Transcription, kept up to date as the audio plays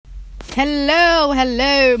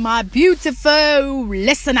Hello, my beautiful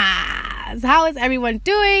listeners. How is everyone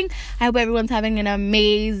doing? I hope everyone's having an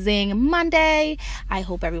amazing Monday. I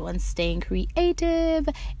hope everyone's staying creative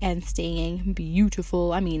and staying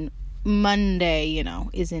beautiful. I mean, Monday,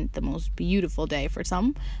 isn't the most beautiful day for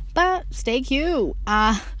some, but stay cute.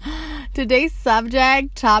 Today's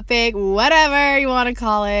subject, topic, whatever you want to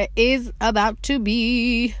call it, is about to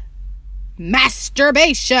be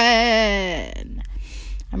masturbation.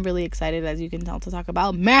 I'm really excited, as you can tell, to talk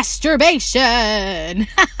about masturbation.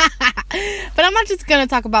 But I'm not just going to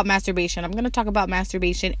talk about masturbation. I'm going to talk about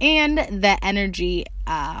masturbation and the energy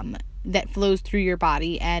that flows through your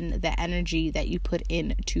body and the energy that you put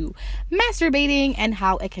into masturbating and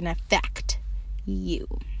how it can affect you.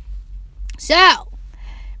 So,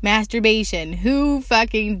 masturbation. Who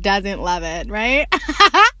fucking doesn't love it, right?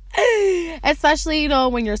 Especially,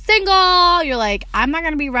 when you're single, you're like, I'm not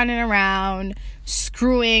going to be running around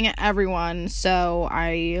screwing everyone, so I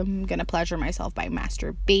am going to pleasure myself by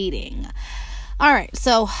masturbating. All right,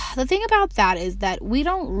 so the thing about that is that we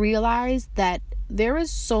don't realize that there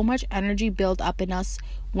is so much energy built up in us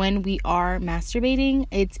when we are masturbating.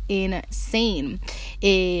 It's insane.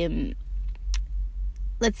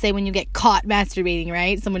 Let's say when you get caught masturbating,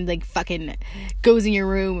 right? Someone fucking goes in your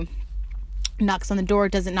room, knocks on the door,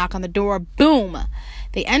 doesn't knock on the door, boom,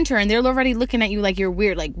 they enter and they're already looking at you like you're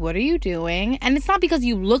weird, like, what are you doing? And it's not because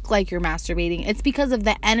you look like you're masturbating, it's because of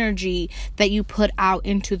the energy that you put out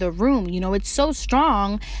into the room. It's so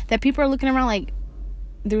strong that people are looking around like,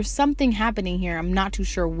 there's something happening here. I'm not too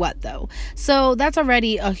sure what though. So that's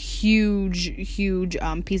already a huge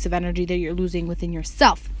piece of energy that you're losing within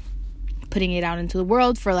yourself, putting it out into the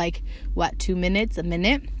world for 2 minutes, a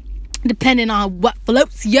minute, depending on what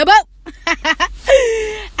floats your boat.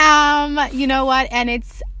 You know what? And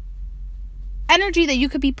it's energy that you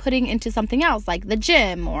could be putting into something else, like the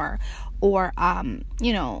gym or an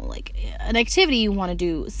activity you want to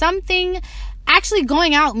do, something, actually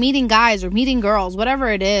going out, meeting guys or meeting girls, whatever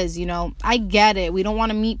it is. I get it. We don't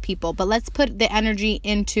want to meet people, but let's put the energy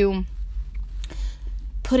into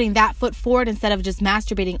putting that foot forward instead of just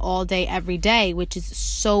masturbating all day, every day, which is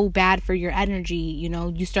so bad for your energy.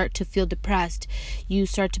 You start to feel depressed, you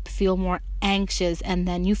start to feel more anxious, and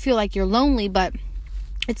then you feel like you're lonely, but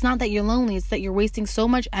it's not that you're lonely, it's that you're wasting so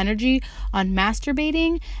much energy on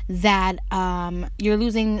masturbating that you're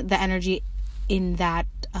losing the energy in that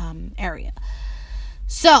area.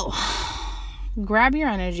 So, grab your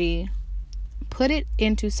energy, put it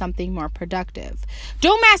into something more productive.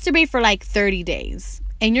 Don't masturbate for 30 days.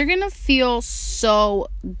 And you're going to feel so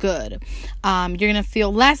good. You're going to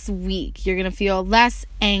feel less weak. You're going to feel less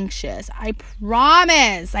anxious. I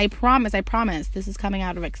promise. This is coming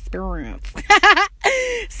out of experience.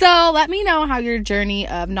 So let me know how your journey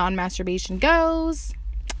of non-masturbation goes.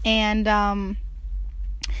 And,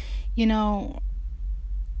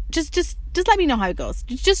 just let me know how it goes.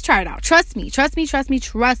 Just try it out. Trust me. Please trust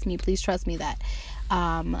me that,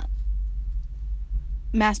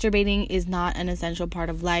 masturbating is not an essential part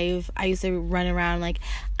of life. I used to run around like,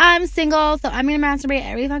 I'm single, so I'm gonna masturbate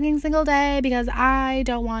every fucking single day because I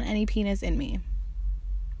don't want any penis in me.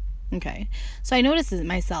 Okay, so I noticed it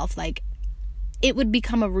myself, it would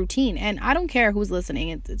become a routine, and I don't care who's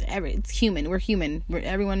listening. It's human. We're human.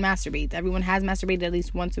 Everyone masturbates. Everyone has masturbated at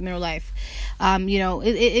least once in their life.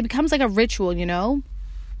 It becomes like a ritual,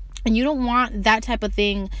 And you don't want that type of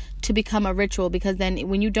thing to become a ritual, because then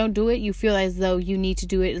when you don't do it, you feel as though you need to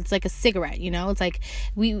do it. It's like a cigarette, It's like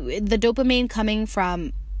the dopamine coming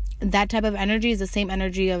from that type of energy is the same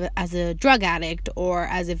energy as a drug addict, or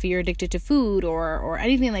as if you're addicted to food or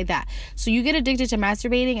anything like that. So you get addicted to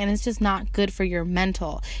masturbating, and it's just not good for your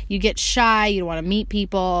mental. You get shy. You don't want to meet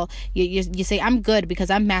people. You say, I'm good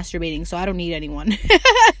because I'm masturbating, so I don't need anyone.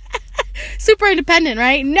 Super independent,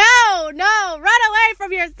 right? No, run away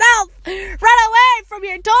from yourself, run away from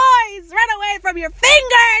your toys, run away from your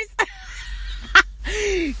fingers.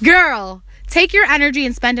 Girl, take your energy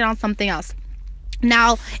and spend it on something else.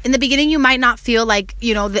 Now, in the beginning, you might not feel like,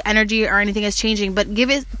 the energy or anything is changing, but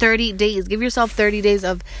give it 30 days. Give yourself 30 days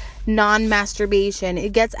of non-masturbation.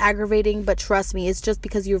 It gets aggravating, but trust me, it's just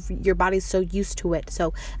because your body's so used to it.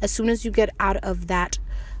 So as soon as you get out of that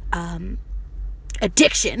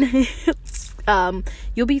addiction,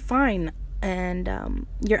 you'll be fine, and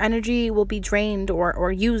your energy will be drained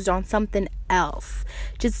or used on something else.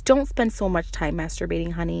 Just don't spend so much time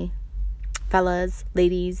masturbating, honey. Fellas,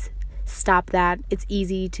 ladies, stop that. It's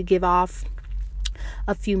easy to give off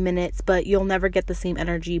a few minutes, but you'll never get the same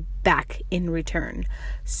energy back in return.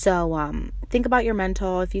 So think about your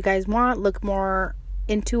mental. If you guys want, look more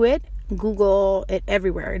into it. Google it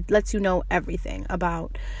everywhere. It lets you know everything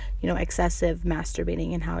about, excessive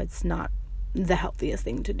masturbating and how it's not the healthiest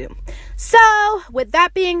thing to do. So, with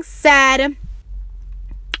that being said,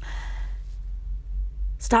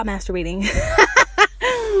 stop masturbating.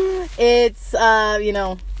 It's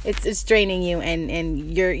it's draining you, and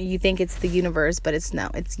you think it's the universe, but it's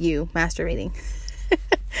you masturbating.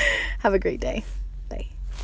 Have a great day.